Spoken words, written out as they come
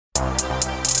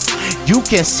You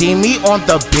can see me on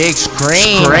the big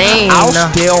screen. I'll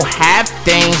still have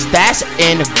things that's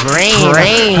in green.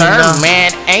 Her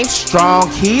man ain't strong,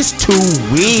 he's too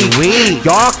weak.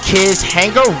 Y'all kids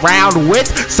hang around with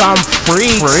some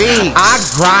freaks. I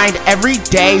grind every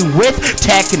day with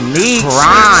techniques.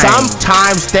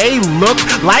 Sometimes they look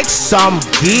like some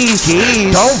geese.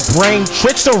 Don't bring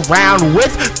tricks around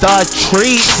with the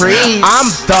treats. I'm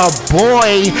the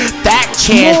boy that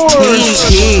can't teach.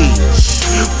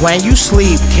 When you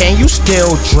sleep, can you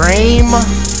still dream?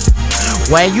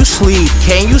 When you sleep,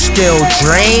 can you still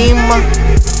dream?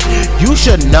 You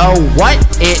should know what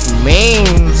it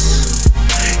means.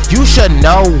 You should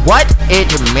know what it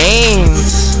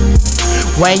means.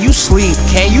 When you sleep,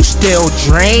 can you still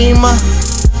dream?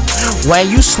 When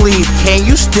you sleep, can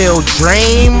you still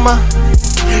dream?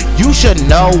 You should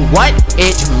know what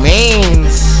it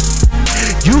means.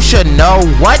 You should know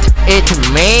what it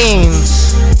means.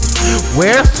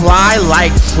 We're fly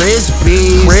like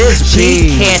frisbees.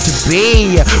 She can't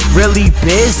be really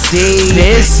busy.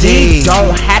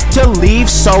 Don't have to leave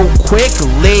so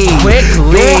quickly.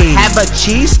 You'll have a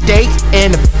cheesesteak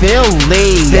in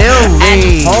Philly. At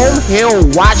home he'll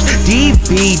watch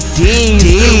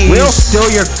DVDs. We'll steal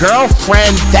your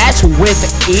girlfriend, that's with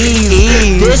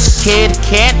ease. This kid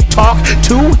can't talk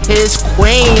to his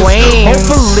queen.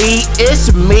 Hopefully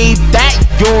it's me that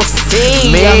you'll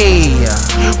see.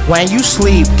 When you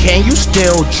sleep, can you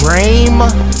still dream?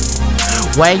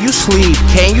 When you sleep,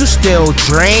 can you still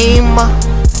dream?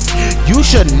 You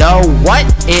should know what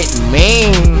it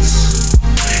means.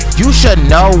 You should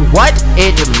know what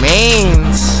it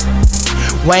means.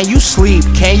 When you sleep,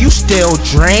 can you still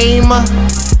dream?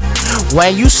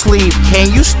 When you sleep,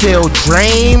 can you still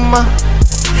dream?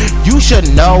 You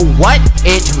should know what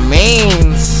it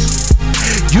means.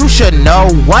 You should know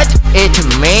what it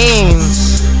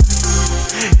means.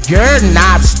 You're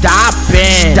not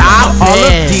stopping. All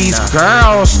of these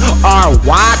girls are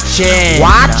watching.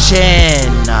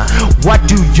 What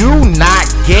do you not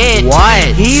get?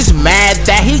 He's mad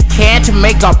that he can't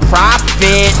make a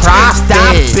profit.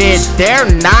 Stop it, they're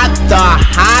not the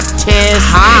hottest.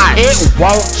 It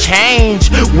won't change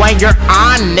when you're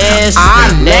honest.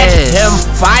 Let him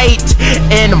fight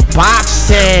in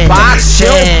boxing.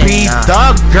 She'll be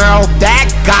the girl that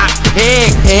got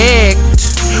picked.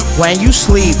 When you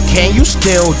sleep, can you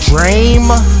still dream?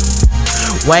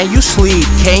 When you sleep,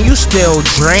 can you still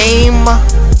dream?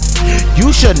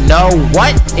 You should know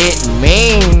what it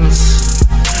means.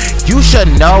 You should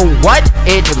know what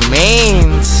it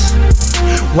means.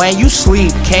 When you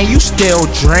sleep, can you still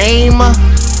dream?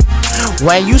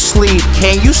 When you sleep,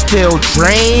 can you still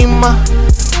dream?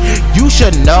 You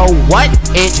should know what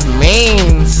it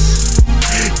means.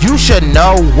 You should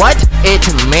know what it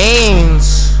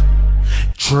means.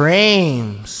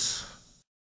 Dream.